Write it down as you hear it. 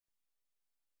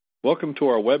Welcome to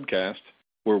our webcast,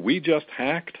 where we just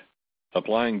hacked,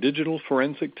 applying digital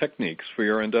forensic techniques for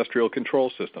your industrial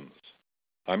control systems.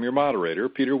 I'm your moderator,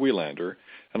 Peter Wielander,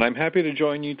 and I'm happy to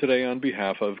join you today on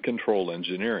behalf of Control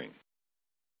Engineering.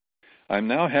 I'm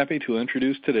now happy to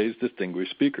introduce today's distinguished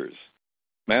speakers.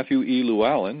 Matthew E.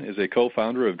 Llewellyn is a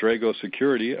co-founder of Drago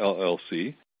Security,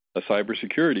 LLC, a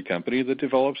cybersecurity company that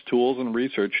develops tools and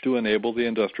research to enable the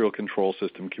industrial control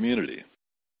system community.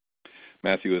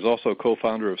 Matthew is also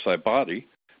co-founder of Cybody,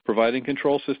 providing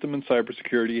control system and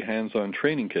cybersecurity hands-on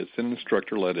training kits and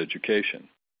instructor-led education.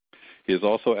 He is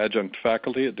also adjunct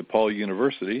faculty at DePaul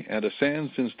University and a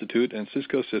SANS Institute and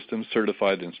Cisco Systems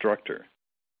certified instructor.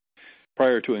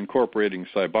 Prior to incorporating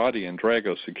Cybody and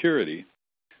Drago Security,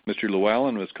 Mr.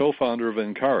 Llewellyn was co-founder of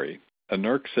Incari, a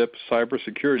NERC-CIP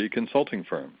cybersecurity consulting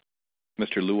firm.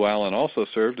 Mr. Llewellyn also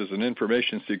served as an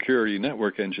information security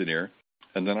network engineer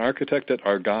and an architect at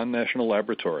Argonne National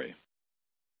Laboratory.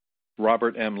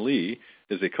 Robert M. Lee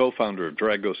is a co-founder of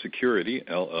Drago Security,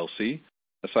 LLC,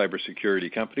 a cybersecurity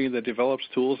company that develops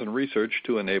tools and research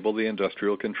to enable the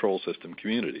industrial control system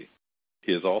community.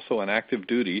 He is also an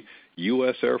active-duty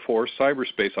U.S. Air Force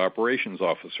Cyberspace Operations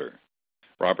Officer.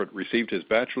 Robert received his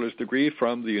bachelor's degree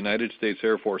from the United States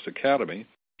Air Force Academy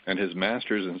and his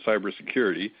master's in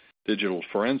cybersecurity, digital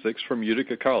forensics from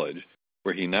Utica College,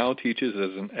 where he now teaches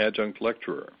as an adjunct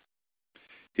lecturer.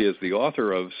 He is the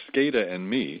author of SCADA and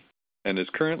Me and is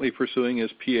currently pursuing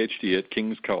his PhD at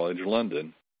King's College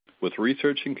London with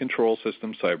research in control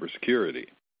system cybersecurity.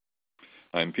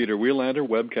 I'm Peter Wielander,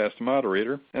 webcast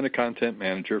moderator and a content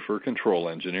manager for Control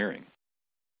Engineering.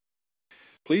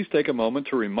 Please take a moment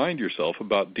to remind yourself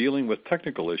about dealing with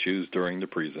technical issues during the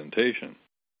presentation.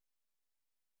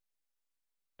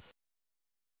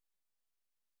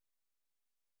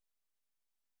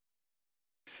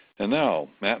 And now,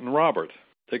 Matt and Robert,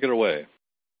 take it away.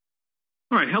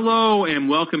 All right, hello and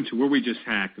welcome to Where We Just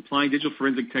Hacked, applying digital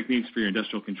forensic techniques for your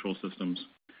industrial control systems.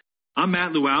 I'm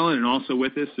Matt Llewellyn, and also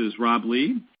with us is Rob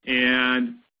Lee,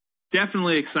 and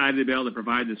definitely excited to be able to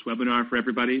provide this webinar for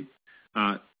everybody.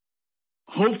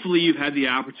 Hopefully you've had the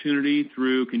opportunity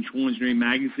through Control Engineering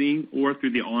Magazine or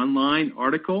through the online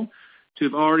article to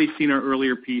have already seen our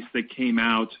earlier piece that came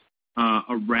out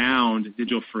around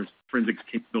digital forensics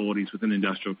capabilities within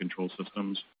industrial control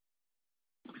systems,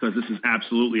 because this is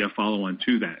absolutely a follow-on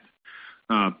to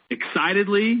that.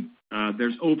 Excitedly,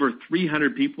 there's over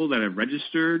 300 people that have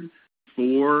registered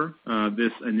for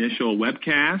this initial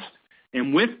webcast,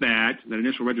 and with that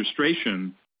initial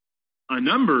registration, a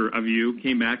number of you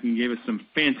came back and gave us some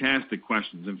fantastic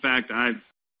questions. In fact, I've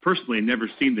personally never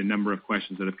seen the number of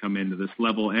questions that have come into this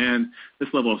level and this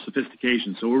level of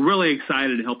sophistication. So we're really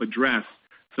excited to help address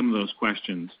some of those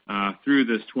questions through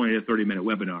this 20 to 30-minute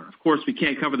webinar. Of course, we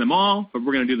can't cover them all, but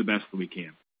we're going to do the best that we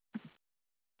can.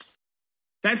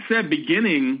 That said,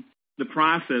 beginning the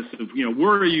process of,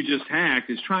 where you just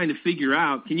hacked is trying to figure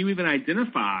out, can you even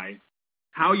identify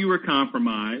how you were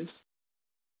compromised?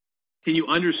 Can you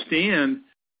understand,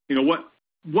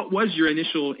 what was your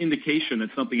initial indication that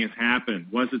something has happened?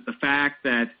 Was it the fact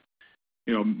that,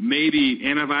 maybe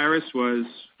antivirus was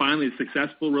finally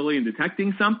successful really in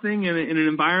detecting something in an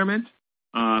environment?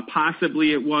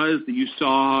 Possibly it was that you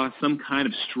saw some kind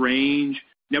of strange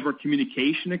network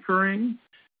communication occurring.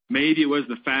 Maybe it was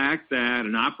the fact that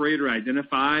an operator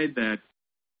identified that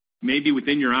maybe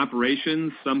within your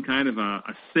operations some kind of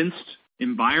a sensed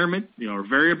environment, or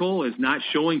variable is not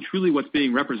showing truly what's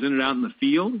being represented out in the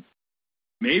field.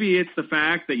 Maybe it's the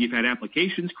fact that you've had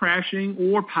applications crashing,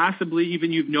 or possibly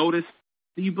even you've noticed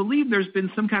that you believe there's been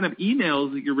some kind of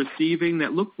emails that you're receiving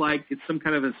that look like it's some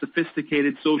kind of a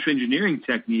sophisticated social engineering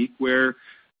technique where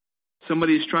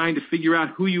somebody's trying to figure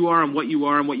out who you are and what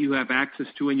you have access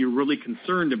to, and you're really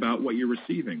concerned about what you're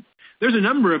receiving. There's a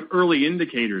number of early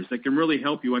indicators that can really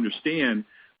help you understand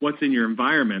what's in your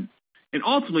environment. And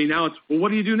ultimately, now it's, well, what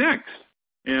do you do next?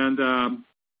 And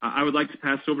I would like to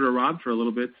pass over to Rob for a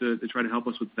little bit to try to help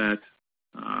us with that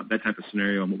type of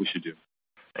scenario and what we should do.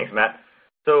 Thanks, Matt.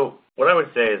 So what I would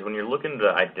say is when you're looking to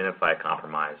identify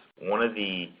compromise, one of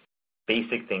the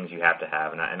basic things you have to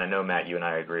have, and I know, Matt, you and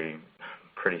I agree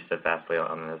pretty steadfastly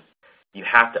on this, you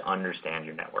have to understand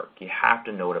your network. You have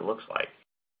to know what it looks like.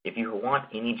 If you want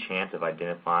any chance of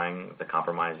identifying the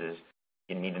compromises,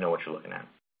 you need to know what you're looking at.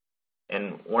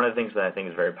 And one of the things that I think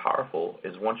is very powerful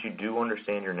is once you do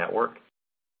understand your network,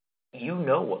 you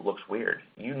know what looks weird.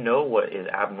 You know what is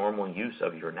abnormal use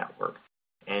of your network.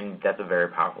 And that's a very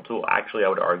powerful tool. Actually, I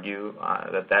would argue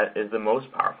that is the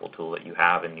most powerful tool that you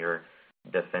have in your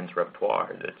defense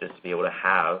repertoire, just to be able to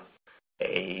have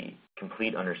a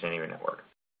complete understanding of your network.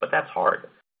 But that's hard.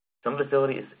 Some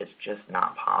facilities, it's just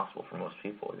not possible for most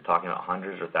people. You're talking about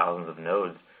hundreds or thousands of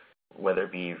nodes, whether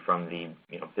it be from the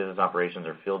business operations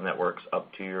or field networks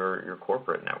up to your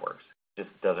corporate networks. It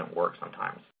just doesn't work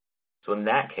sometimes. So in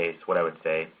that case, what I would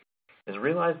say is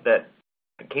realize that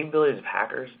the capabilities of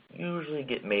hackers usually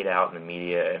get made out in the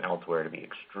media and elsewhere to be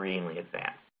extremely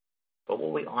advanced. But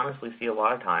what we honestly see a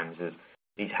lot of times is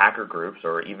these hacker groups,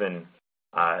 or even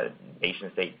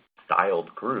nation-state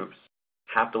styled groups,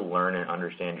 have to learn and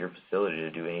understand your facility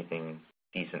to do anything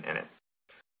decent in it.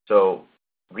 So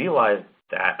realize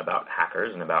that about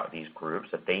hackers and about these groups,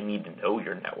 that they need to know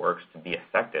your networks to be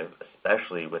effective,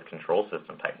 especially with control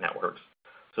system type networks.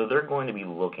 So they're going to be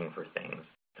looking for things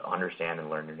to understand and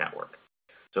learn your network.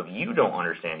 So if you don't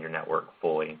understand your network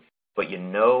fully, but you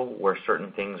know where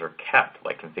certain things are kept,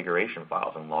 like configuration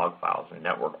files and log files and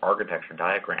network architecture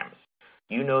diagrams,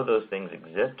 you know those things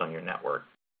exist on your network,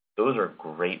 those are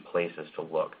great places to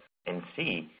look and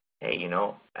see, hey, an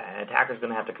attacker's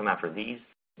going to have to come after these.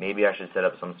 Maybe I should set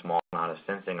up some small amount of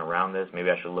sensing around this. Maybe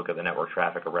I should look at the network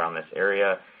traffic around this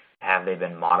area. Have they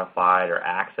been modified or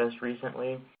accessed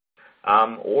recently?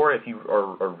 Or if you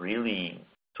are really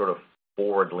sort of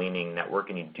forward-leaning network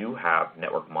and you do have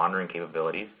network monitoring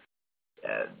capabilities,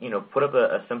 put up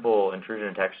a simple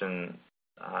intrusion detection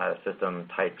system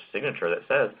type signature that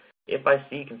says, if I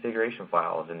see configuration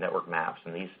files and network maps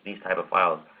and these type of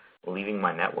files leaving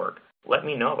my network, let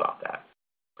me know about that.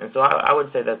 And so I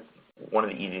would say that's one of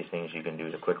the easiest things you can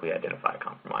do to quickly identify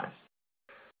compromise.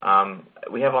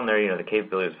 We have on there, the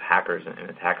capabilities of hackers and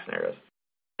attack scenarios.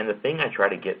 And the thing I try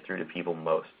to get through to people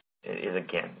most is,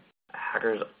 again,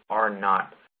 hackers are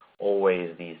not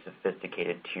always these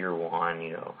sophisticated tier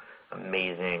one,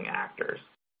 amazing actors.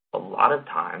 A lot of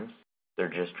times, they're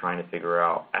just trying to figure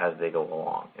out as they go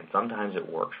along. And sometimes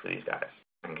it works for these guys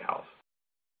and gals.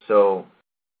 So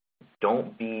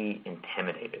don't be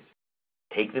intimidated.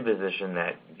 Take the position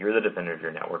that you're the defender of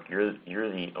your network, you're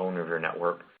the owner of your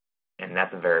network, and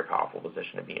that's a very powerful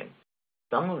position to be in.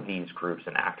 Some of these groups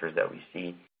and actors that we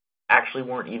see actually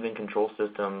weren't even control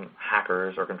system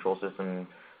hackers or control system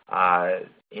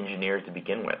engineers to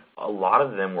begin with. A lot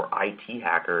of them were IT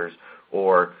hackers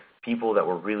or people that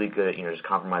were really good at just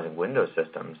compromising Windows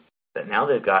systems, that now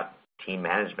they've got team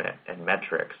management and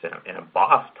metrics and a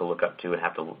boss to look up to and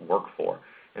have to work for.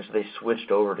 And so they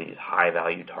switched over to these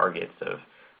high-value targets of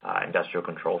industrial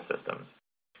control systems.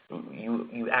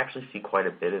 You actually see quite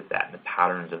a bit of that in the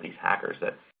patterns of these hackers,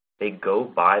 that they go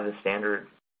by the standard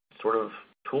sort of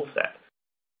tool set.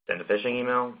 Send a phishing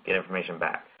email, get information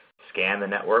back. Scan the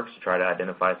networks to try to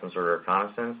identify some sort of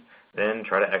reconnaissance, then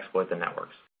try to exploit the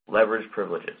networks. Leverage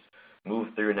privileges. Move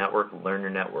through your network, learn your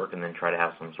network, and then try to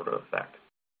have some sort of effect.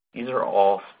 These are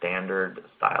all standard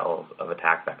styles of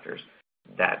attack vectors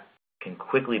that can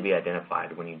quickly be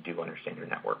identified when you do understand your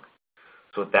network.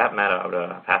 So with that, Matt, I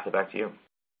would pass it back to you.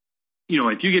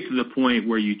 If you get to the point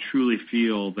where you truly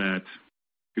feel that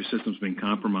your system's been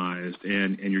compromised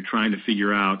and you're trying to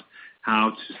figure out how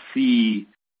to see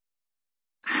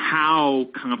how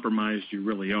compromised you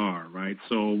really are, right?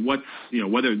 So what's,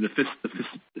 whether the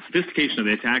sophistication of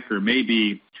the attacker may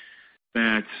be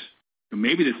that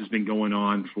maybe this has been going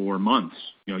on for months.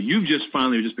 You've just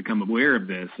finally become aware of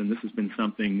this, and this has been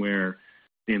something where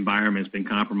the environment has been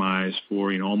compromised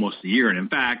for, almost a year. And in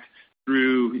fact,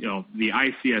 through, the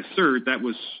ICS cert, that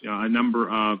was a number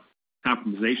of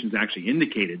compromisations actually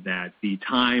indicated that the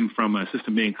time from a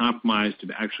system being compromised to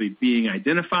actually being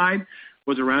identified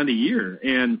was around a year.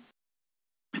 And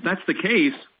if that's the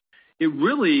case, it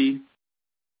really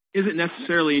isn't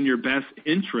necessarily in your best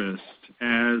interest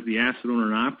as the asset owner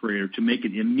and operator to make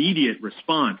an immediate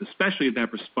response, especially if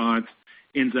that response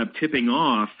ends up tipping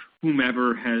off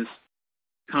whomever has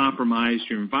compromised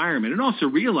your environment. And also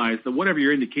realize that whatever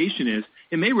your indication is,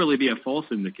 it may really be a false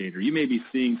indicator. You may be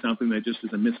seeing something that just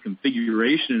is a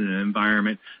misconfiguration in an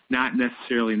environment, not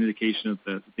necessarily an indication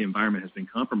that the environment has been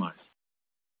compromised.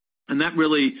 And that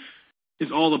really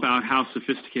is all about how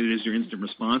sophisticated is your incident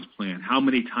response plan. How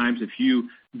many times have you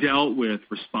dealt with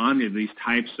responding to these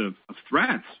types of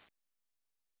threats?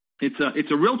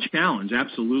 It's a real challenge,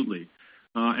 absolutely.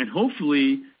 And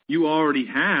hopefully you already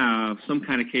have some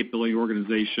kind of capability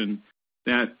organization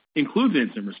that includes an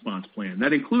incident response plan,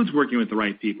 that includes working with the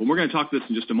right people. We're going to talk this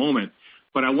in just a moment,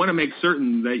 but I want to make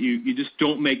certain that you just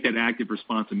don't make that active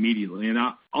response immediately. And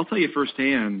I'll tell you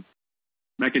firsthand,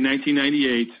 back in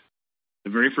 1998, the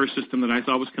very first system that I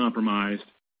saw was compromised.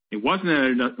 It was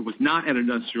not at an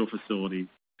industrial facility.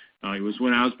 It was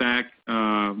when I was back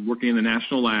working in the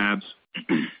national labs,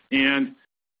 and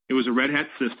it was a Red Hat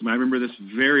system. I remember this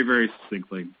very, very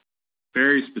succinctly,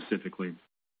 very specifically.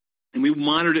 And we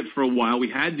monitored it for a while. We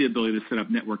had the ability to set up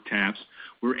network taps.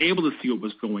 We were able to see what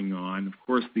was going on. Of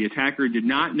course, the attacker did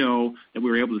not know that we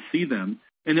were able to see them.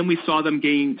 And then we saw them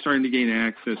starting to gain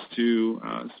access to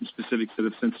some specific set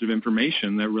of sensitive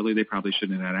information that really they probably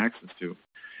shouldn't have had access to.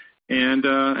 And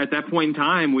at that point in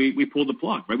time, we pulled the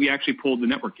plug, right? We actually pulled the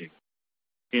network cable.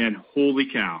 And holy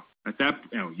cow,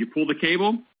 you pull the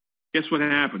cable, guess what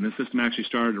happened? The system actually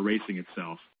started erasing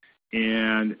itself.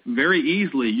 And very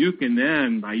easily, you can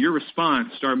then, by your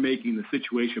response, start making the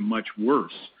situation much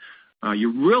worse.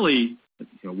 You really,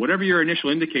 whatever your initial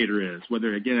indicator is,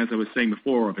 whether, again, as I was saying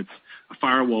before, if it's a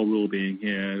firewall rule being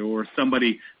hit or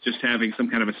somebody just having some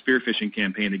kind of a spear phishing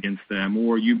campaign against them,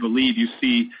 or you believe you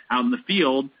see out in the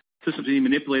field systems being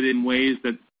manipulated in ways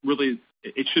that really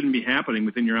it shouldn't be happening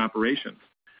within your operations.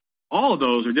 All of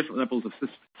those are different levels of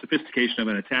sophistication of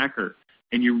an attacker,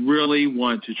 and you really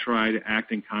want to try to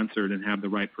act in concert and have the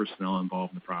right personnel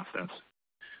involved in the process.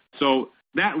 So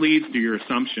that leads to your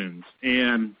assumptions.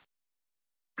 And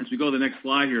as we go to the next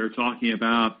slide here, talking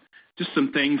about just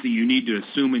some things that you need to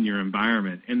assume in your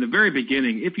environment. In the very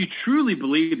beginning, if you truly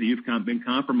believe that you've been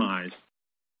compromised,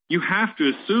 you have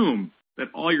to assume that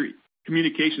all your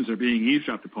communications are being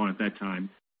eavesdropped upon at that time,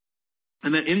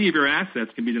 and that any of your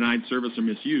assets can be denied service or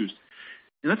misused.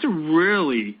 And that's a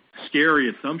really scary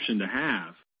assumption to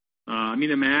have.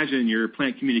 Imagine your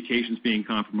plant communications being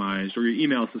compromised or your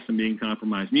email system being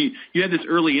compromised. You have this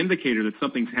early indicator that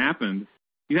something's happened.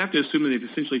 You have to assume that they've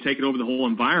essentially taken over the whole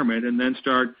environment and then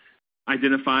start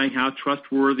identifying how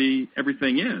trustworthy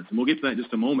everything is. And we'll get to that in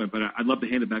just a moment, but I'd love to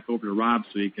hand it back over to Rob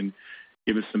so he can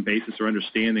give us some basis or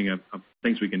understanding of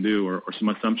things we can do or some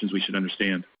assumptions we should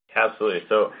understand. Absolutely.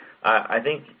 So I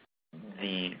think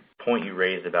the point you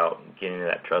raised about getting to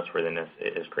that trustworthiness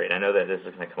is great. I know that this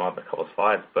is going to come up in a couple of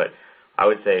slides, but I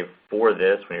would say for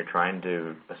this, when you're trying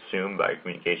to assume about your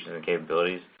communications and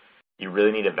capabilities, you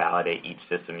really need to validate each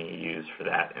system you use for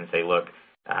that and say, look,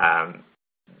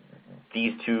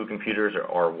 these two computers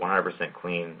are 100%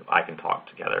 clean. I can talk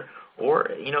together. Or,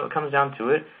 it comes down to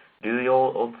it, do the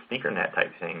old sneaker net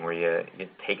type thing where you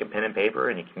take a pen and paper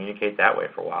and you communicate that way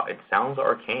for a while. It sounds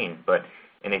arcane, but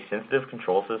in a sensitive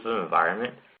control system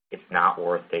environment, it's not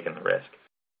worth taking the risk.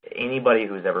 Anybody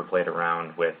who's ever played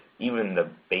around with even the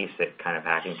basic kind of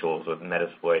hacking tools with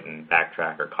Metasploit and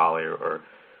Backtrack or Kali or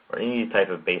any type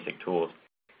of basic tools,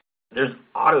 there's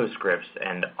auto scripts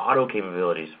and auto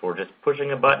capabilities for just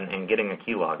pushing a button and getting a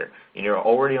keylogger. You're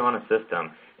already on a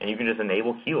system, and you can just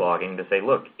enable keylogging to say,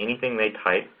 look, anything they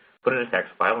type, put it in a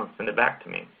text file and send it back to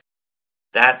me.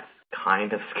 That's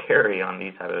kind of scary on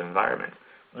these type of environments.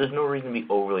 There's no reason to be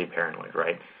overly paranoid,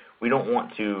 right? We don't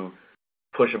want to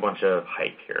push a bunch of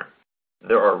hype here.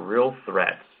 There are real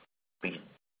threats, but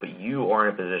you are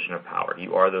in a position of power.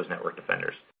 You are those network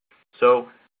defenders. So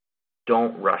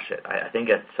don't rush it. I think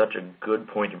that's such a good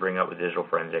point to bring up with digital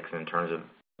forensics in terms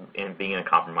of being in a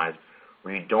compromise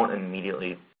where you don't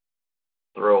immediately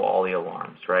throw all the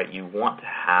alarms, right? You want to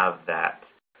have that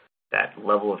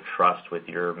level of trust with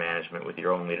your management, with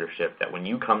your own leadership, that when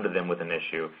you come to them with an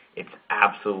issue, it's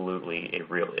absolutely a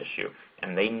real issue.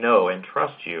 And they know and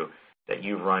trust you that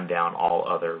you've run down all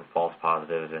other false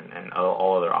positives and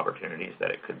all other opportunities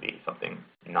that it could be something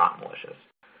not malicious.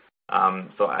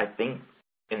 So I think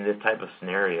in this type of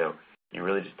scenario, you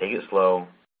really just take it slow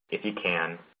if you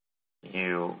can.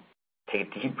 You take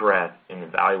a deep breath and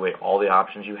evaluate all the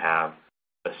options you have.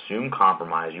 Assume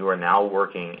compromise. You are now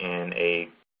working in a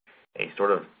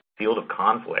sort of field of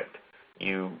conflict.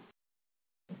 You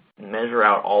measure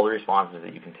out all the responses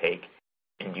that you can take,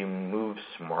 and you move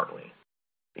smartly.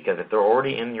 Because if they're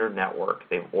already in your network,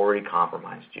 they've already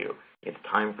compromised you. It's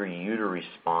time for you to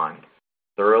respond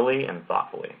thoroughly and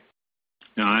thoughtfully.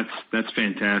 No, that's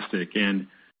fantastic. And,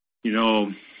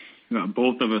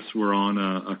 both of us were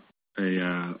on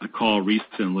a call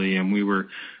recently, and we were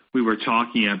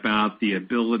talking about the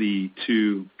ability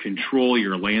to control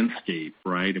your landscape,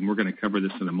 right? And we're going to cover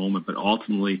this in a moment, but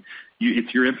ultimately,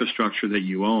 it's your infrastructure that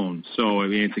you own. So,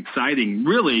 it's exciting,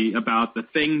 really, about the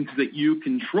things that you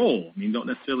control. Don't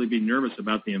necessarily be nervous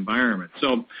about the environment.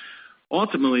 So,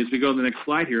 ultimately, as we go to the next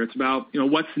slide here, it's about,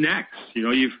 what's next?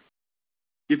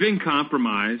 You've been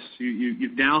compromised.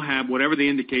 You now have whatever the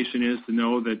indication is to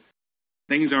know that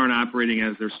things aren't operating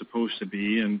as they're supposed to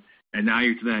be, and now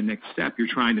you're to that next step. You're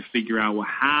trying to figure out, well,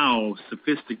 how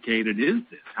sophisticated is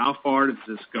this? How far does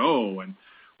this go? And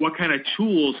what kind of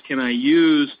tools can I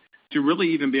use to really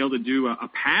even be able to do a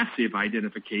passive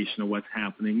identification of what's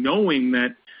happening, knowing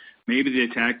that maybe the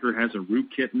attacker has a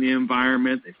rootkit in the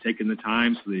environment. They've taken the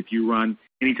time so that if you run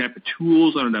any type of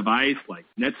tools on a device like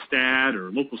Netstat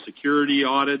or local security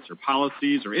audits or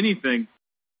policies or anything,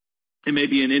 It may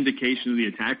be an indication to the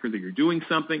attacker that you're doing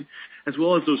something, as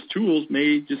well as those tools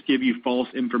may just give you false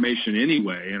information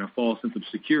anyway and a false sense of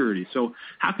security. So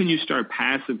how can you start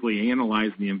passively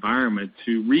analyzing the environment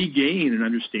to regain an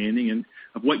understanding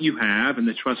of what you have and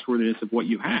the trustworthiness of what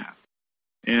you have?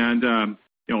 And,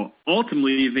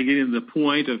 ultimately, if they get to the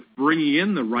point of bringing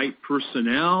in the right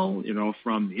personnel,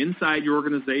 from inside your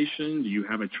organization, do you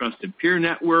have a trusted peer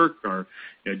network, or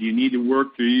do you need to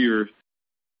work through your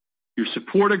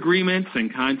support agreements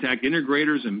and contact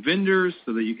integrators and vendors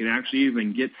so that you can actually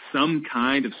even get some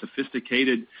kind of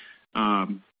sophisticated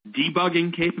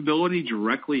debugging capability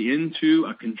directly into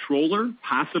a controller,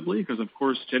 possibly, because, of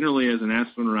course, generally as an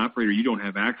asset owner operator, you don't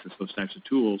have access to those types of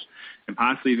tools, and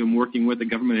possibly even working with a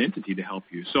government entity to help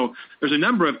you. So there's a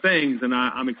number of things, and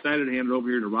I'm excited to hand it over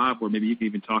here to Rob, where maybe you can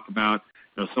even talk about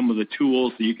some of the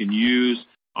tools that you can use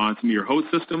on some of your host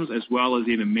systems, as well as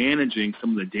even managing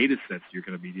some of the data sets you're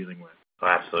going to be dealing with. Oh,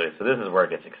 absolutely. So this is where it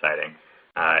gets exciting,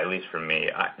 at least for me.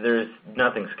 There's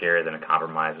nothing scarier than a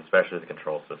compromise, especially with the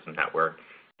control system network.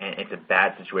 And it's a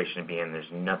bad situation to be in.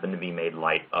 There's nothing to be made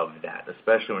light of that,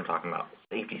 especially when we're talking about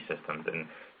safety systems and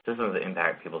systems that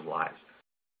impact people's lives.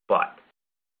 But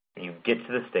when you get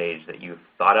to the stage that you've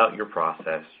thought out your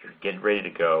process, you're getting ready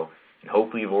to go, and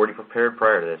hopefully you've already prepared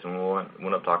prior to this, and we'll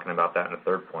end up talking about that in the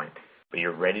third point, but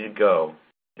you're ready to go,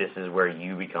 this is where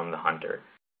you become the hunter.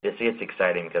 This gets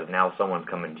exciting because now someone's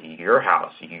coming to your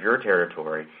house, your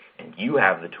territory, and you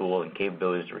have the tools and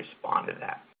capabilities to respond to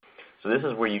that. So this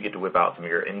is where you get to whip out some of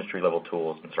your industry-level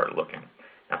tools and start looking.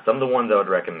 Now, some of the ones I would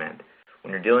recommend, when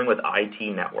you're dealing with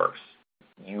IT networks,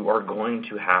 you are going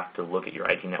to have to look at your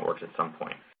IT networks at some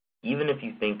point. Even if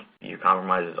you think your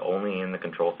compromise is only in the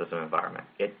control system environment,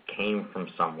 it came from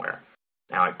somewhere.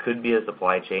 Now, it could be a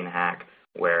supply chain hack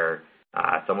where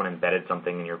someone embedded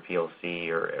something in your PLC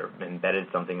or embedded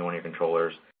something in one of your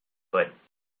controllers, but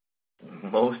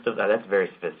most of that's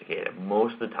very sophisticated.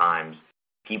 Most of the times,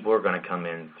 people are going to come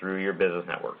in through your business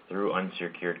network, through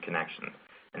unsecured connections.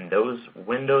 And those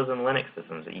Windows and Linux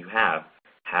systems that you have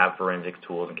forensics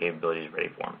tools and capabilities ready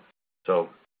for them. So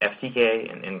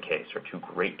FTK and Encase are two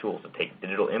great tools to take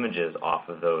digital images off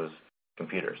of those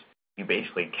computers. You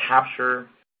basically capture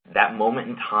that moment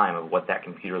in time of what that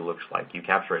computer looks like. You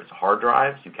capture its hard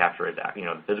drives, you capture its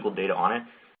the physical data on it,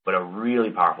 but a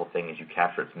really powerful thing is you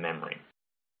capture its memory.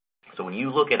 So when you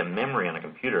look at a memory on a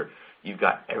computer, you've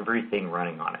got everything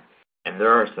running on it. And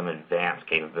there are some advanced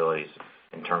capabilities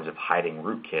in terms of hiding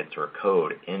rootkits or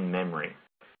code in memory.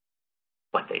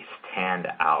 But they stand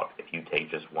out if you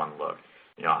take just one look.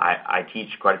 I teach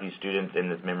quite a few students in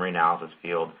this memory analysis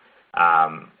field,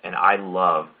 and I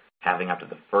love having after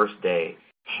the first day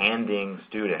handing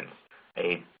students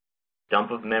a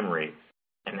dump of memory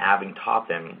and having taught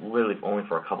them literally only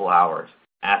for a couple hours,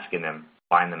 asking them,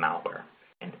 find the malware.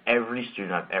 And every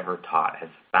student I've ever taught has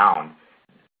found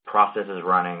processes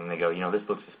running. They go, this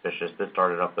looks suspicious. This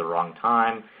started up the wrong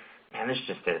time. Man, this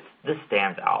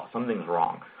stands out. Something's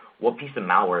wrong. What piece of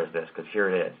malware is this? Because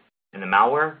here it is. And the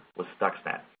malware was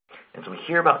Stuxnet. And so we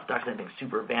hear about Stuxnet being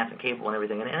super advanced and capable and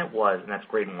everything, and it was, and that's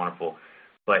great and wonderful.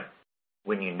 But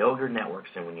when you know your networks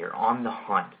and when you're on the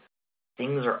hunt,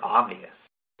 things are obvious.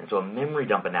 And so a memory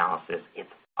dump analysis, it's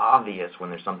obvious when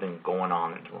there's something going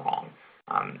on that's wrong.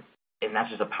 And that's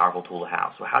just a powerful tool to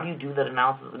have. So how do you do that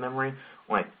analysis of the memory?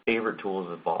 One of my favorite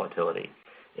tools is Volatility.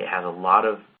 It has a lot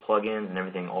of plugins and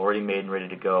everything already made and ready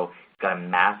to go. It's got a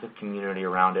massive community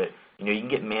around it. You can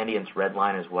get Mandiant's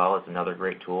Redline as well. It's another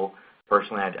great tool.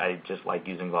 Personally, I just like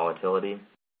using Volatility.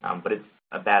 But it's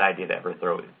a bad idea to ever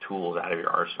throw tools out of your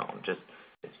arsenal.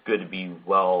 It's good to be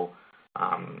well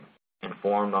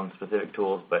informed on specific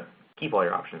tools, but keep all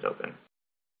your options open.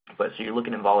 But so you're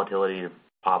looking at Volatility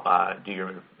to do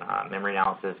your memory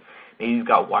analysis. Maybe you've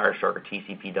got Wireshark or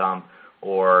TCP dump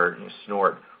or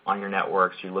Snort on your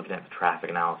network, so you're looking at the traffic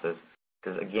analysis.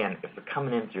 Because again, if they're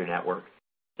coming in through your network,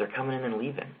 they're coming in and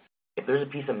leaving. If there's a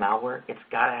piece of malware, it's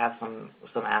got to have some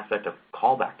aspect of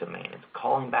callback domain. It's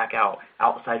calling back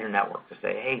outside your network to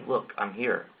say, hey, look, I'm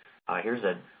here. Here's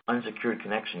an unsecured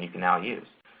connection you can now use.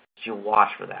 So you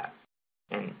watch for that.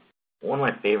 And one of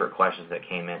my favorite questions that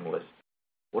came in was,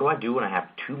 what do I do when I have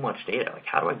too much data? Like,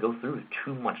 how do I go through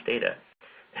too much data?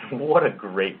 And what a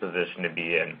great position to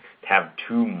be in, to have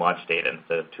too much data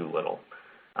instead of too little.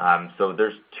 So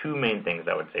there's two main things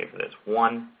I would say for this.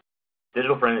 One,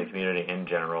 digital forensic community in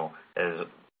general has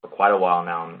for quite a while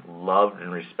now loved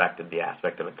and respected the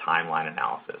aspect of a timeline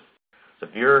analysis. So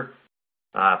if your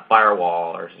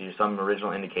firewall or some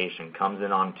original indication comes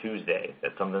in on Tuesday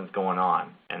that something's going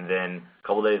on, and then a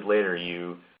couple days later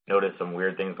you notice some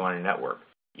weird things going on in your network,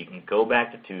 You can go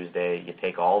back to Tuesday, you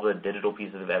take all the digital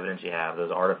pieces of evidence you have,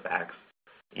 those artifacts,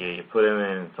 you put them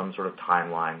in some sort of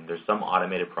timeline. There's some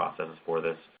automated processes for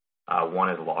this. One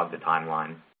is log the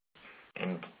timeline.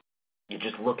 And you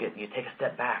just you take a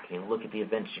step back and you look at the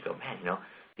events. You go, man,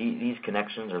 these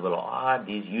connections are a little odd.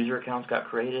 These user accounts got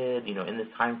created, in this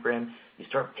time frame. You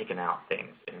start picking out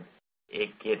things, and it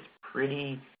gets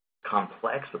pretty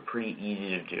complex but pretty easy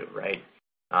to do, right?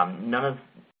 None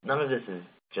of this is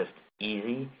just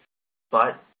easy,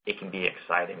 but it can be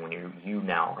exciting when you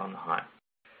now are on the hunt.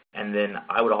 And then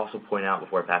I would also point out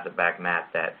before I pass it back, Matt,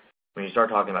 that when you start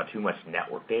talking about too much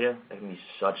network data, that can be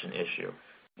such an issue.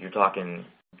 You're talking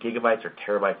gigabytes or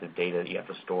terabytes of data that you have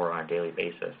to store on a daily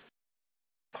basis.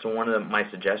 So one of my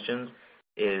suggestions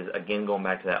is, again, going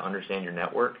back to that understand your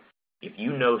network. If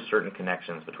you know certain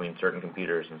connections between certain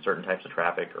computers and certain types of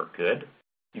traffic are good,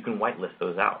 you can whitelist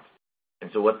those out. And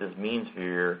so what this means for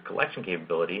your collection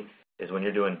capability is when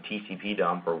you're doing TCP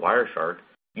dump or Wireshark,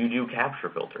 you do capture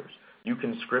filters. You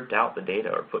can script out the data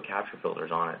or put capture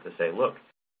filters on it to say, look,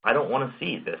 I don't want to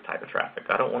see this type of traffic.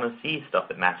 I don't want to see stuff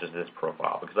that matches this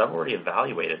profile because I've already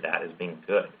evaluated that as being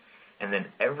good. And then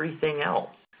everything else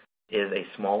is a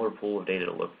smaller pool of data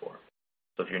to look for.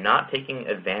 So if you're not taking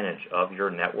advantage of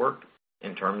your network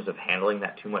in terms of handling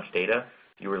that too much data,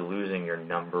 you are losing your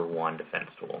number one defense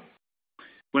tool.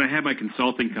 When I had my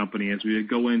consulting company, as we would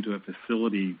go into a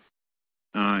facility,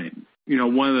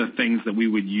 one of the things that we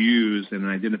would use in an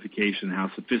identification how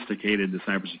sophisticated the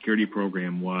cybersecurity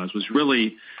program was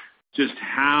really just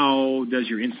how does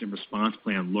your incident response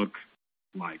plan look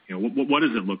like? What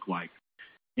does it look like?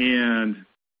 And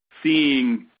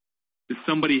seeing, does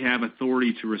somebody have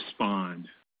authority to respond?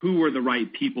 Who are the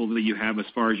right people that you have as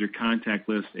far as your contact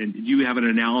list? And do you have an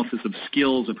analysis of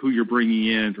skills of who you're bringing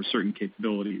in for certain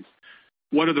capabilities?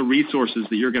 What are the resources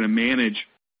that you're going to manage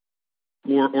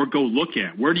or go look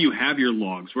at? Where do you have your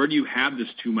logs? Where do you have this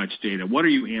too much data? What are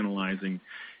you analyzing?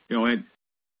 And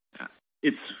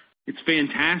it's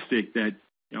fantastic that,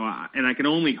 and I can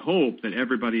only hope that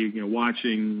everybody,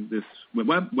 watching this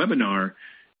webinar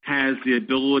has the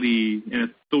ability and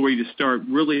authority to start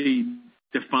really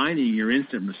defining your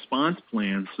incident response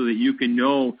plan so that you can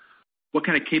know what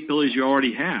kind of capabilities you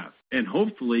already have. And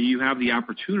hopefully you have the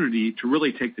opportunity to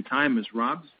really take the time, as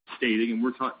Rob's stating, and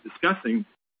we're discussing,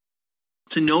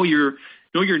 to know your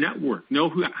network,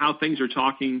 know how things are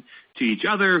talking to each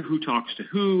other, who talks to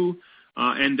who,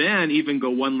 and then even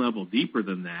go one level deeper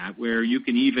than that, where you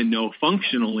can even know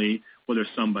functionally whether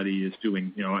somebody is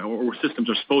doing, or systems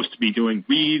are supposed to be doing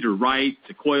read or write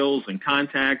to coils and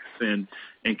contacts and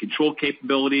control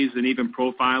capabilities, and even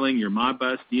profiling your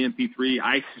Modbus, DMP3,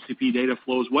 ICCP data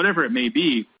flows, whatever it may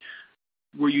be,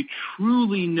 where you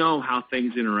truly know how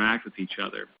things interact with each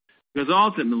other. Because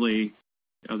ultimately,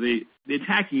 the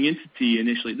attacking entity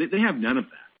initially, they have none of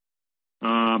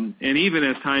that. And even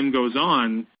as time goes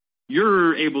on,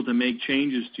 you're able to make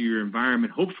changes to your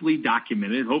environment, hopefully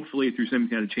documented, hopefully through some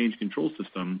kind of change control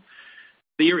system,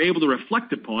 that you're able to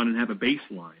reflect upon and have a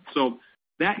baseline. So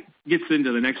that gets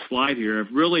into the next slide here of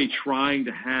really trying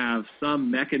to have some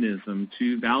mechanism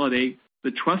to validate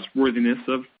the trustworthiness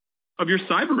of your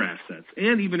cyber assets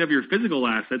and even of your physical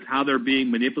assets, how they're being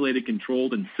manipulated,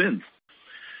 controlled, and sensed.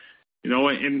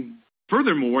 And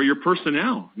furthermore, your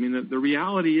personnel. I mean, the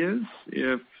reality is,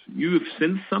 if you've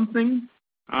sensed something,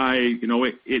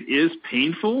 it is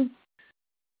painful,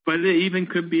 but it even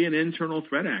could be an internal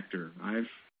threat actor.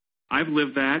 I've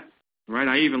lived that, right?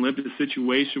 I even lived a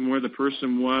situation where the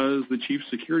person was the chief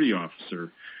security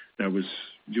officer that was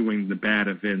doing the bad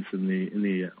events in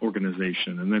the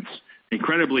organization, and that's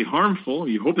incredibly harmful.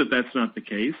 You hope that that's not the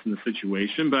case in the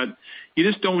situation, but you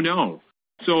just don't know.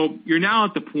 So you're now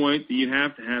at the point that you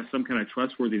have to have some kind of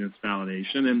trustworthiness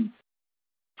validation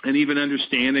and even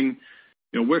understanding,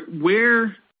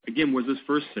 where again was this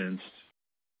first sensed?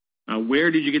 Where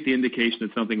did you get the indication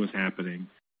that something was happening?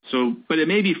 So, but it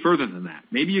may be further than that.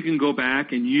 Maybe you can go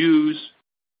back and use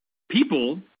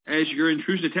people as your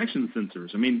intrusion detection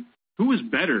sensors. I mean, who is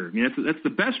better? I mean, that's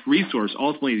the best resource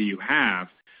ultimately that you have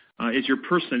is your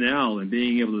personnel and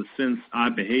being able to sense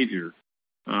odd behavior.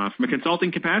 From a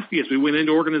consulting capacity, as we went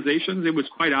into organizations, it was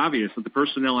quite obvious that the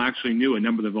personnel actually knew a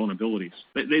number of the vulnerabilities.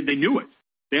 They knew it.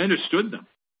 They understood them.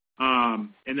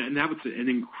 And that was an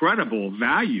incredible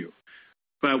value.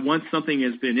 But once something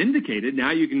has been indicated,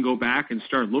 now you can go back and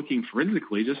start looking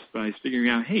forensically just by figuring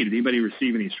out, hey, did anybody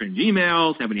receive any strange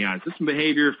emails, have any odd system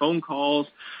behavior, phone calls?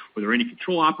 Were there any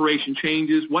control operation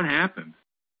changes? What happened?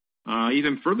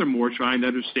 Even furthermore, trying to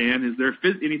understand, is there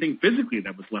anything physically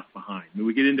that was left behind? When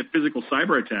we get into physical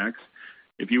cyber attacks,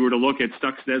 If you were to look at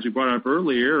Stuxnet, as we brought up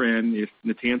earlier, and if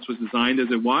Natanz was designed as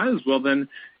it was, well, then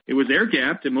it was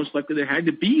air-gapped, and most likely there had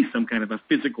to be some kind of a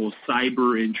physical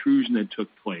cyber intrusion that took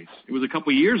place. It was a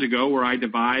couple of years ago where I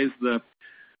devised the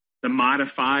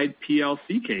modified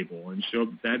PLC cable and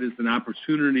showed that is an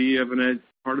opportunity of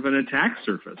part of an attack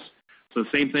surface. So the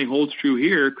same thing holds true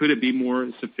here. Could it be more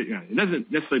sophisticated? It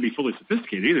doesn't necessarily be fully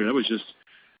sophisticated either. That was just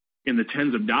in the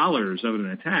tens of dollars of an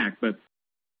attack, but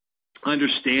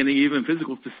understanding even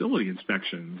physical facility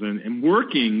inspections and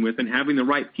working with and having the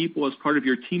right people as part of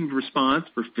your team of response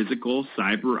for physical,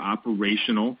 cyber,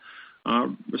 operational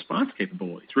response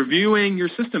capabilities. Reviewing your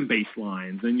system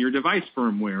baselines and your device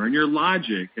firmware and your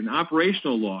logic and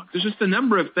operational logs. There's just a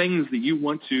number of things that you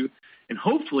want to and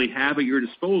hopefully have at your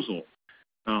disposal.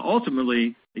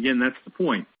 Ultimately, again, that's the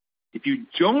point. If you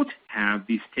don't have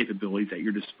these capabilities at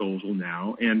your disposal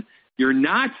now and you're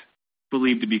not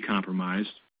believed to be compromised,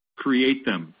 create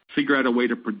them. Figure out a way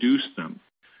to produce them.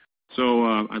 So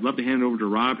I'd love to hand it over to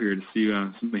Rob here to see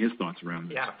some of his thoughts around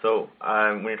this. Yeah, so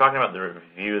when you're talking about the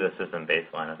review of the system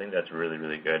baseline, I think that's really,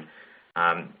 really good.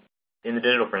 In the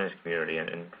digital forensics community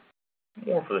and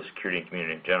more for the security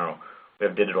community in general, we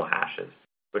have digital hashes,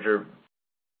 which are,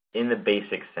 in the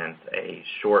basic sense, a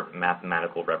short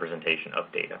mathematical representation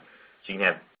of data. So you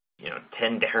can have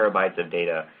 10 terabytes of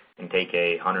data and take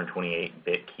a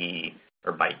 128-bit key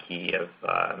or byte key of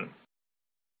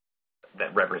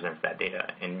that represents that data.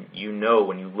 And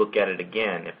when you look at it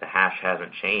again, if the hash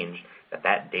hasn't changed,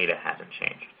 that data hasn't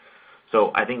changed.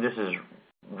 So I think this is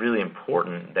really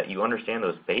important that you understand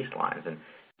those baselines. And,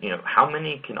 how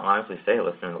many can honestly say,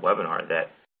 listening to the webinar,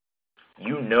 that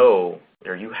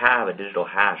or you have a digital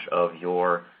hash of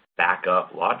your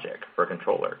backup logic for a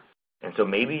controller. And so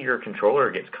maybe your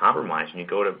controller gets compromised and you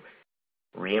go to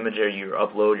reimage or you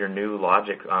upload your new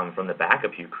logic from the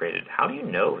backup you created. How do you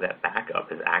know that backup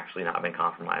has actually not been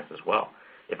compromised as well?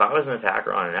 If I was an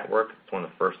attacker on a network, it's one of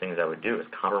the first things I would do is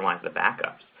compromise the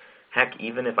backups. Heck,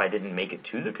 even if I didn't make it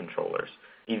to the controllers,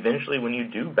 eventually when you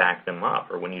do back them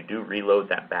up or when you do reload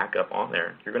that backup on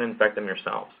there, you're going to infect them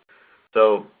yourselves.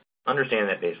 So understand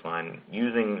that baseline.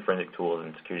 Using forensic tools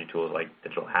and security tools like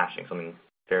digital hashing, something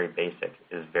very basic,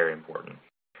 is very important.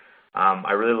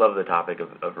 I really love the topic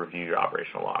of review your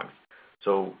operational logs.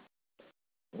 So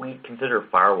we consider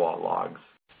firewall logs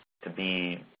to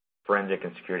be forensic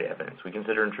and security evidence. We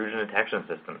consider intrusion detection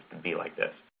systems to be like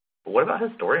this. But what about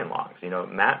historian logs?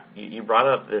 Matt, you brought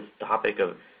up this topic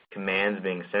of commands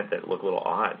being sent that look a little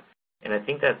odd. And I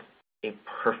think that's a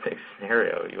perfect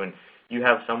scenario. When you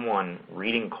have someone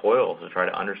reading coils to try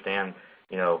to understand,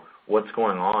 what's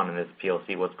going on in this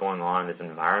PLC, what's going on in this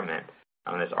environment,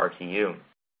 on this RTU,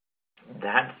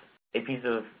 that's a piece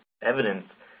of evidence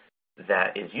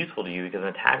that is useful to you because an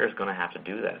attacker is going to have to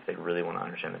do that if they really want to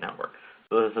understand the network.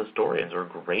 So those historians are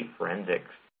a great forensics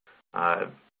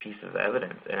piece of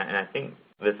evidence. And I think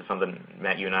this is something,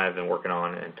 Matt, you and I have been working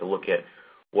on, and to look at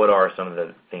what are some of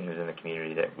the things in the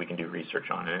community that we can do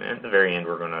research on. And at the very end,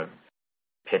 we're going to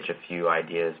pitch a few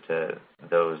ideas to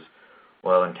those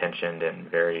well-intentioned and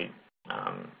very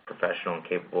professional and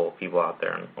capable people out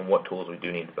there on what tools we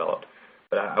do need developed.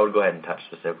 But I would go ahead and touch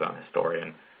specifically on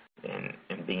historian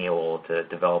and being able to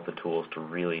develop the tools to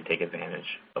really take advantage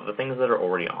of the things that are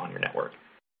already on your network.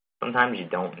 Sometimes you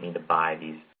don't need to buy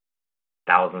these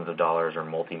thousands of dollars or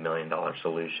multi-million-dollar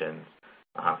solutions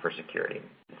for security.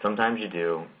 Sometimes you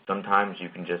do. Sometimes you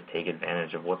can just take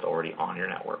advantage of what's already on your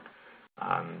network.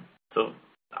 So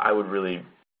I would really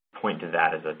point to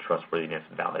that as a trustworthiness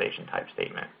validation type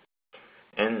statement.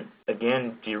 And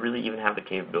again, do you really even have the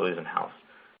capabilities in-house?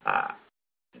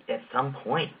 At some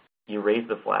point, you raise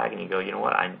the flag and you go, you know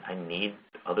what, I need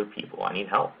other people. I need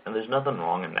help. And there's nothing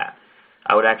wrong in that.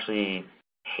 I would actually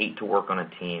hate to work on a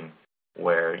team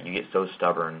where you get so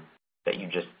stubborn that you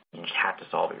just have to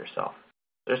solve it yourself.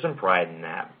 There's some pride in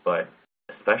that, but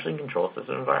especially in control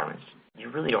system environments, you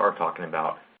really are talking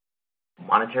about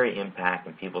monetary impact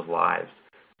in people's lives,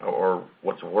 or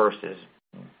what's worse is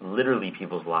literally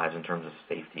people's lives in terms of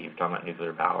safety. You're talking about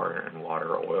nuclear power and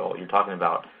water or oil. You're talking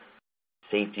about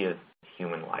safety of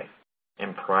human life,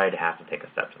 and pride has to take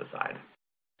a step to the side.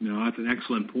 No, that's an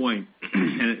excellent point.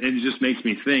 And it just makes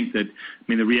me think that,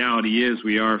 the reality is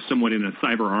we are somewhat in a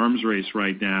cyber arms race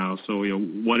right now. So,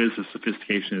 what is the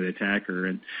sophistication of the attacker?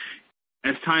 And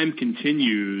as time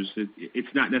continues, it's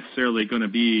not necessarily going to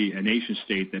be a nation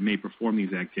state that may perform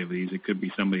these activities. It could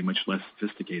be somebody much less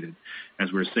sophisticated,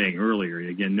 as we were saying earlier.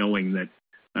 Again, knowing that,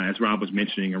 as Rob was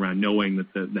mentioning, around knowing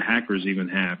that the hackers even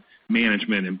have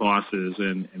management and bosses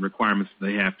and requirements that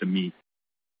they have to meet.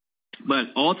 But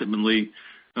ultimately,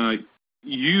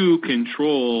 you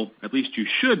control, at least you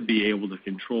should be able to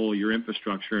control your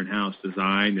infrastructure and how it's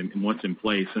designed and what's in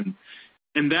place.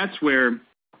 And that's where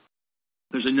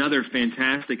there's another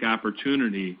fantastic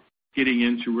opportunity getting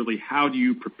into really how do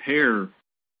you prepare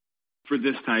for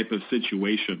this type of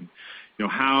situation.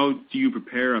 How do you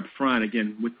prepare up front,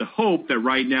 again, with the hope that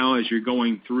right now as you're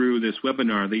going through this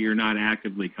webinar that you're not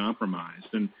actively compromised.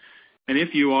 And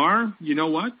if you are, you know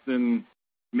what, then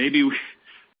maybe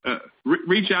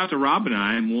reach out to Rob and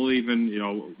I, and we'll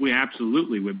even, we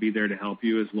absolutely would be there to help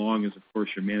you as long as, of course,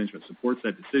 your management supports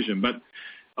that decision. But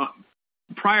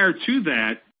prior to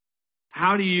that,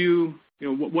 how do you,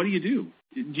 what do you do?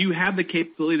 Do you have the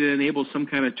capability to enable some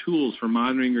kind of tools for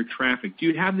monitoring your traffic? Do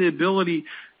you have the ability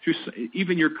through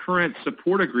even your current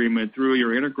support agreement through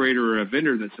your integrator or a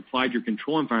vendor that supplied your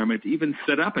control environment to even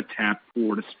set up a tap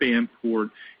port, a spam port,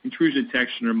 intrusion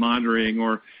detection or monitoring,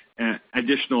 or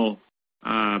additional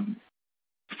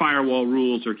firewall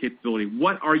rules or capability?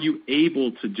 What are you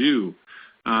able to do?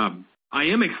 I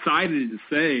am excited to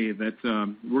say that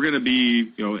we're going to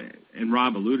be, and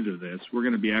Rob alluded to this, we're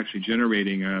going to be actually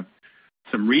generating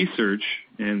some research,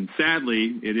 and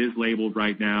sadly, it is labeled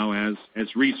right now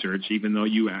as research, even though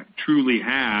you truly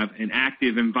have an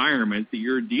active environment that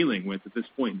you're dealing with at this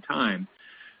point in time.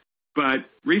 But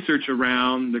research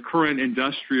around the current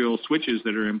industrial switches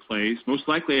that are in place, most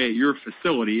likely at your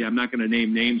facility. I'm not going to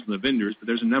name names of the vendors, but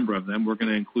there's a number of them. We're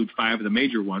going to include 5 of the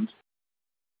major ones.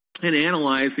 And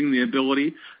analyzing the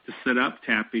ability to set up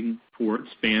tapping ports,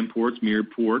 spam ports, mirrored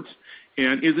ports,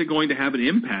 and is it going to have an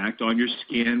impact on your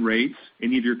scan rates,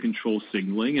 any of your control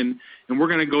signaling? And we're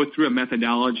going to go through a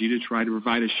methodology to try to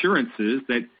provide assurances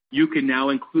that you can now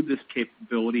include this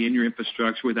capability in your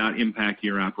infrastructure without impacting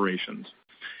your operations.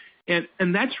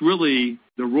 And that's really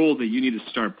the role that you need to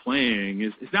start playing,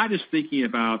 is not just thinking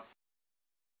about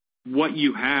what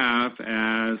you have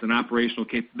as an operational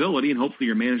capability, and hopefully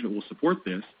your management will support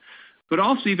this, but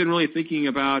also even really thinking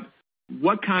about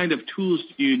what kind of tools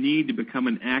do you need to become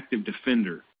an active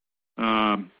defender?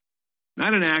 Not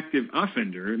an active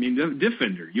offender,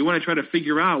 defender. You want to try to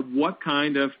figure out what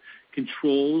kind of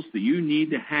controls that you need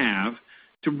to have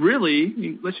to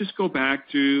really, let's just go back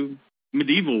to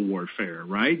medieval warfare,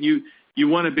 right? You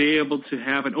want to be able to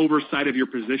have an oversight of your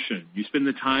position. You spend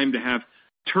the time to have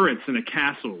turrets in a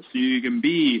castle so you can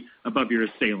be above your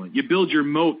assailant. You build your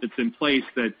moat that's in place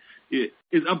that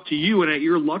is up to you and at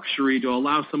your luxury to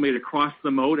allow somebody to cross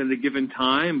the moat at a given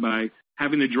time by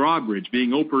having the drawbridge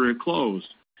being open or closed.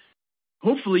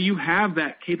 Hopefully you have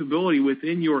that capability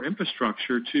within your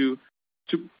infrastructure to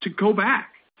go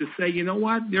back, to say, you know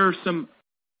what, there are some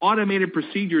automated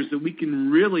procedures that we can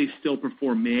really still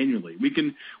perform manually. We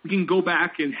can go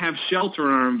back and have shelter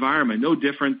in our environment, no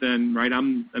different than, right,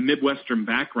 I'm a Midwestern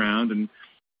background, and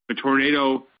a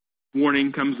tornado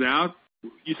warning comes out,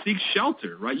 you seek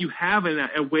shelter, right? You have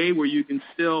a way where you can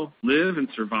still live and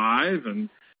survive and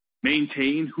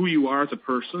maintain who you are as a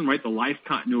person, right? The life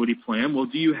continuity plan. Well,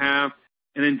 do you have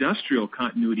an industrial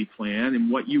continuity plan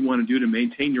and what you want to do to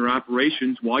maintain your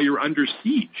operations while you're under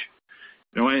siege?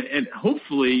 And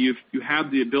hopefully you have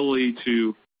the ability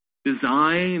to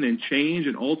design and change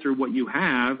and alter what you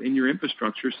have in your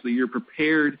infrastructure so that you're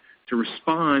prepared to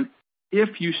respond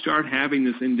if you start having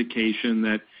this indication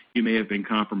that you may have been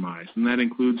compromised. And that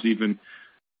includes even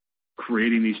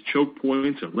creating these choke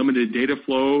points or limited data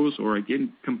flows, or,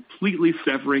 again, completely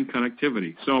severing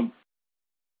connectivity. So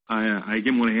I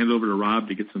again want to hand it over to Rob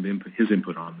to get his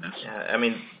input on this. Yeah,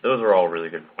 those are all really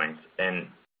good points. And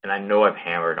I know I've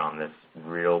hammered on this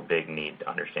real big need to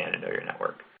understand and know your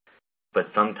network. But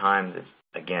sometimes,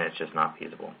 it's just not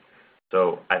feasible.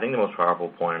 So I think the most powerful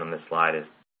point on this slide is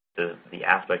the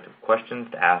aspect of questions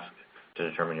to ask to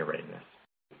determine your readiness.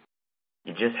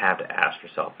 You just have to ask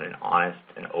yourself in an honest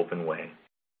and open way,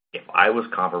 if I was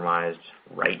compromised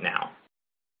right now,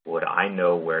 would I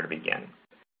know where to begin?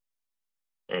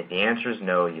 And if the answer is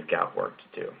no, you've got work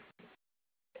to do.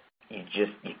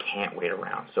 You can't wait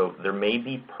around. So there may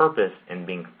be purpose in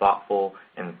being thoughtful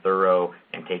and thorough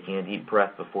and taking a deep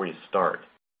breath before you start,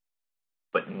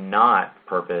 but not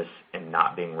purpose in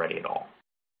not being ready at all.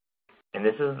 And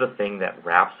this is the thing that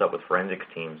wraps up with forensics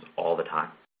teams all the time.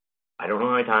 I don't know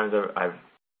how many times I've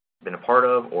been a part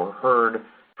of or heard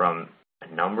from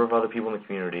a number of other people in the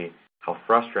community how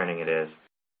frustrating it is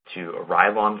to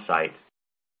arrive on site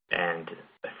and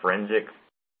a forensic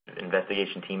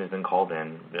investigation team has been called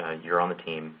in, you're on the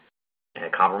team, and a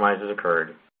compromise has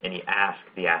occurred, and you ask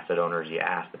the asset owners, you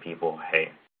ask the people,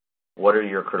 hey, what are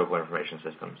your critical information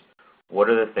systems? What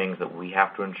are the things that we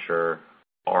have to ensure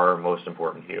are most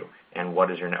important to you? And what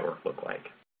does your network look like?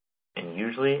 And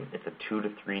usually it's a 2 to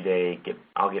 3 day,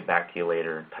 I'll get back to you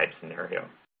later type scenario.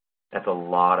 That's a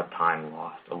lot of time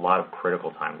lost, a lot of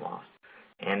critical time lost.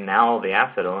 And now the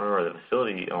asset owner or the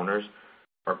facility owners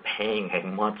are paying a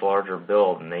much larger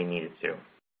bill than they needed to.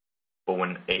 But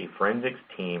when a forensics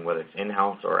team, whether it's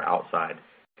in-house or outside,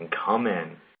 can come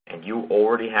in and you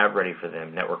already have ready for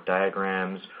them network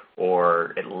diagrams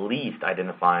or at least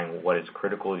identifying what is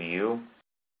critical to you,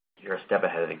 you're a step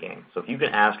ahead of the game. So if you can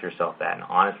ask yourself that and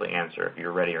honestly answer if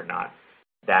you're ready or not,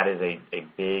 that is a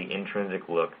big intrinsic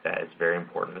look that is very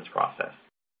important in this process.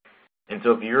 And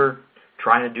so if you're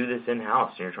trying to do this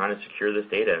in-house and you're trying to secure this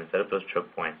data and set up those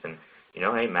choke points and,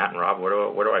 hey, Matt and Rob, where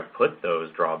do I put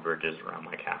those drawbridges around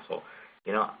my castle?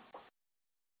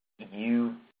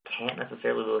 You can't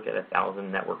necessarily look at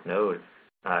 1,000 nodes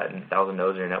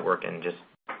in your network and just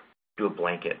do a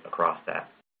blanket across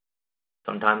that.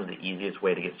 Sometimes the easiest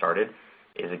way to get started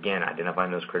is, again,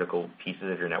 identifying those critical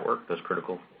pieces of your network, those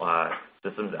critical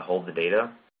systems that hold the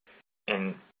data,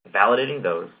 and validating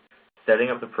those, setting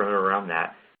up the perimeter around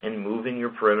that, and moving your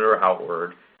perimeter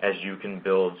outward as you can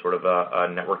build sort of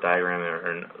a network diagram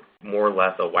or more or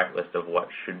less a whitelist of what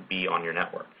should be on your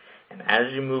network. And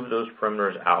as you move those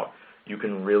perimeters out, you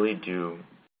can really do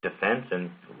defense,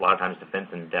 and a lot of times defense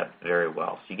in depth, very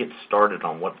well. So you get started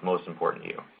on what's most important to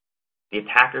you. The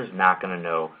attacker's not going to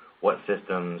know what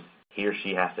systems he or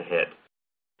she has to hit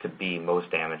to be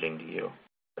most damaging to you.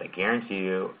 But I guarantee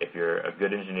you, if you're a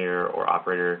good engineer or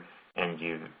operator and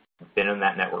you've been in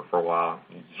that network for a while,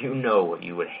 you know what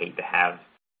you would hate to have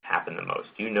happen the most.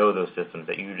 You know those systems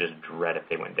that you just dread if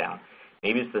they went down.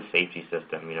 Maybe it's the safety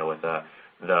system, with the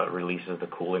releases of the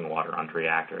cooling water onto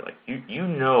reactor. Like you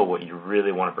know what you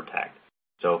really want to protect.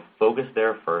 So focus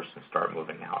there first and start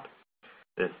moving out.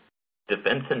 This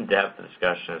defense in depth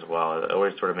discussion as well, it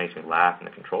always sort of makes me laugh in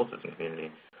the control system community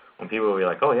when people will be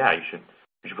like, oh yeah, you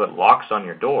should put locks on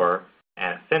your door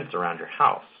and a fence around your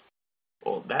house.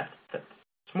 Well, that's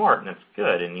smart and that's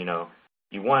good, and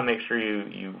you want to make sure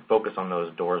you focus on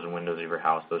those doors and windows of your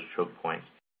house, those choke points.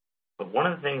 But one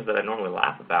of the things that I normally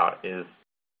laugh about is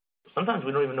sometimes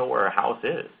we don't even know where our house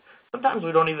is. Sometimes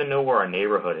we don't even know where our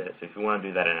neighborhood is, if you want to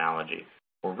do that analogy.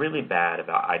 We're really bad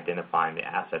about identifying the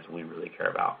assets we really care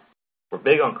about. We're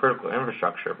big on critical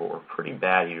infrastructure, but we're pretty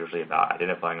bad usually about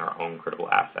identifying our own critical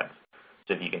assets.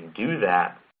 So if you can do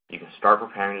that, you can start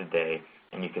preparing today,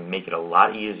 and you can make it a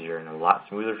lot easier and a lot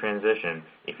smoother transition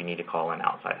if you need to call in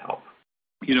outside help.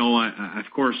 Of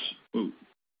course,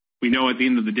 we know at the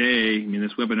end of the day,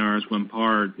 this webinar is one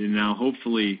part, and now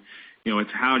hopefully,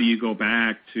 it's how do you go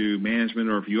back to management,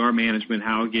 or if you are management,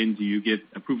 how, again, do you get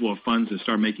approval of funds to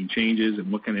start making changes,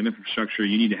 and what kind of infrastructure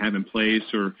you need to have in place,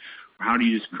 or how do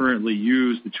you just currently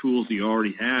use the tools that you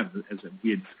already have, as we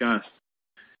had discussed.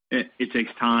 It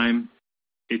takes time.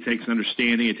 It takes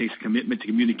understanding. It takes commitment to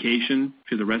communication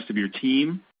to the rest of your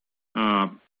team.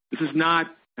 This is not,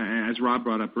 as Rob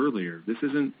brought up earlier, this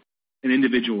isn't an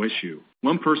individual issue.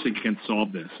 One person can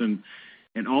solve this. And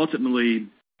ultimately,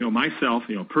 myself,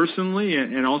 personally,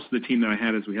 and also the team that I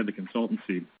had as we had the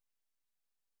consultancy,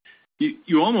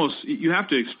 you have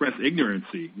to express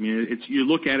ignorancy. You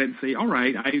look at it and say, all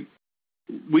right,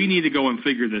 we need to go and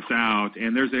figure this out,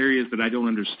 and there's areas that I don't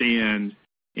understand,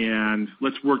 and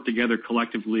let's work together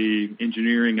collectively,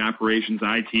 engineering, operations,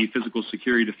 IT, physical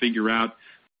security, to figure out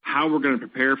how we're going to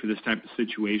prepare for this type of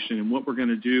situation and what we're going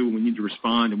to do when we need to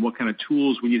respond and what kind of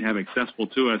tools we need to have accessible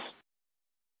to us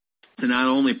to not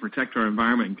only protect our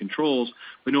environment and controls,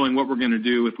 but knowing what we're going to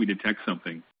do if we detect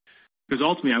something. Because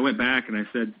ultimately I went back and I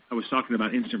said, I was talking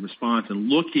about incident response and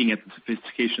looking at the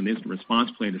sophistication of the incident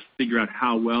response plan to figure out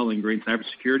how well ingrained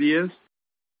cybersecurity is.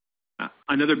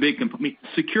 Another big component,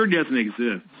 security doesn't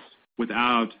exist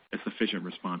without a sufficient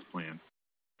response plan.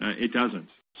 It doesn't.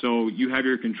 So you have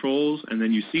your controls, and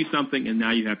then you see something, and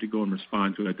now you have to go and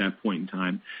respond to it at that point in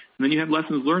time. And then you have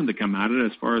lessons learned that come out of it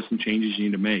as far as some changes you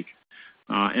need to make.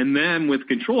 And then with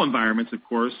control environments, of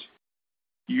course,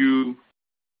 you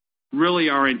really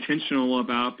are intentional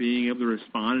about being able to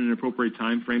respond in an appropriate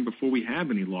time frame before we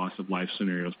have any loss of life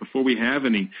scenarios, before we have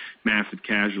any massive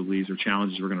casualties or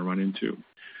challenges we're going to run into.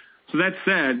 So that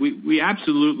said, we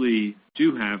absolutely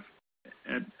do have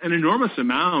an enormous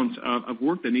amount of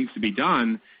work that needs to be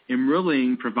done in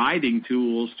really providing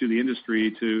tools to the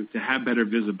industry to have better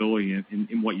visibility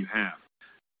in what you have.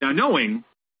 Now, knowing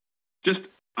just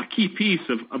a key piece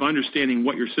of understanding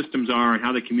what your systems are and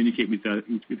how they communicate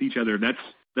with each other,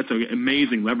 that's an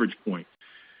amazing leverage point.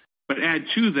 But add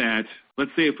to that,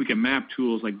 let's say if we can map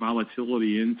tools like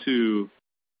volatility into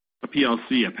a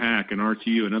PLC, a PAC, an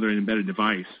RTU, another embedded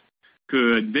device,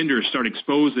 could vendors start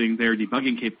exposing their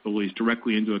debugging capabilities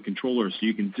directly into a controller so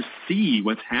you can just see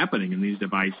what's happening in these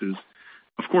devices,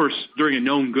 of course, during a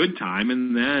known good time,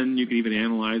 and then you can even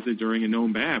analyze it during a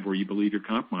known bad where you believe you're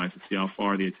compromised and see how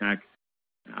far the attack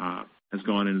has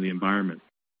gone into the environment.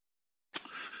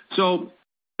 So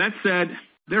that said,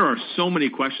 there are so many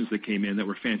questions that came in that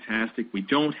were fantastic. We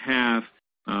don't have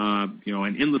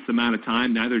an endless amount of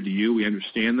time. Neither do you. We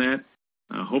understand that.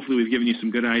 Hopefully we've given you some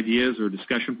good ideas or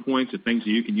discussion points of things that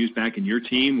you can use back in your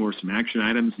team or some action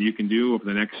items that you can do over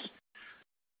the next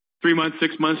 3 months,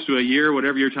 6 months to a year,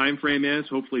 whatever your time frame is,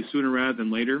 hopefully sooner rather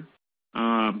than later.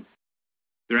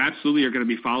 There absolutely are going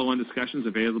to be follow-on discussions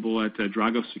available at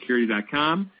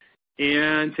dragosecurity.com.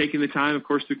 And taking the time, of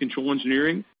course, through Control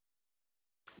Engineering,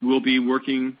 we'll be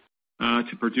working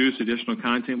to produce additional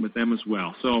content with them as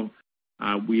well. So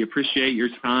we appreciate your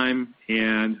time,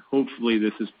 and hopefully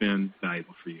this has been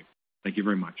valuable for you. Thank you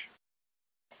very much.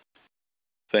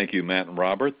 Thank you, Matt and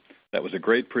Robert. That was a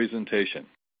great presentation.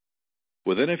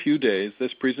 Within a few days,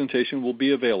 this presentation will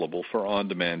be available for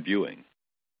on-demand viewing.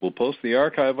 We'll post the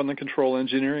archive on the Control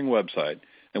Engineering website,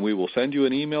 and we will send you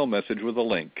an email message with a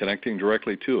link connecting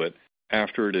directly to it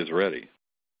after it is ready.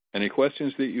 Any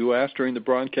questions that you ask during the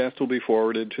broadcast will be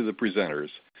forwarded to the presenters,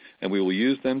 and we will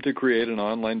use them to create an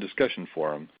online discussion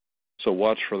forum, so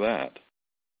watch for that.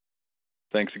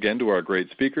 Thanks again to our great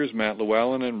speakers, Matt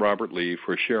Llewellyn and Robert Lee,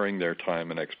 for sharing their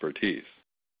time and expertise.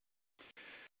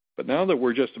 But now that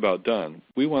we're just about done,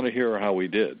 we want to hear how we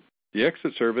did. The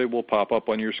exit survey will pop up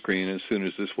on your screen as soon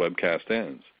as this webcast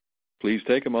ends. Please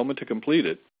take a moment to complete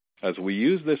it, as we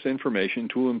use this information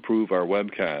to improve our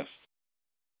webcast.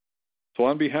 So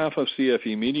on behalf of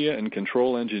CFE Media and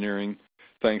Control Engineering,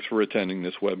 thanks for attending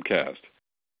this webcast.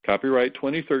 Copyright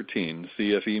 2013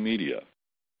 CFE Media.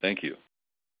 Thank you.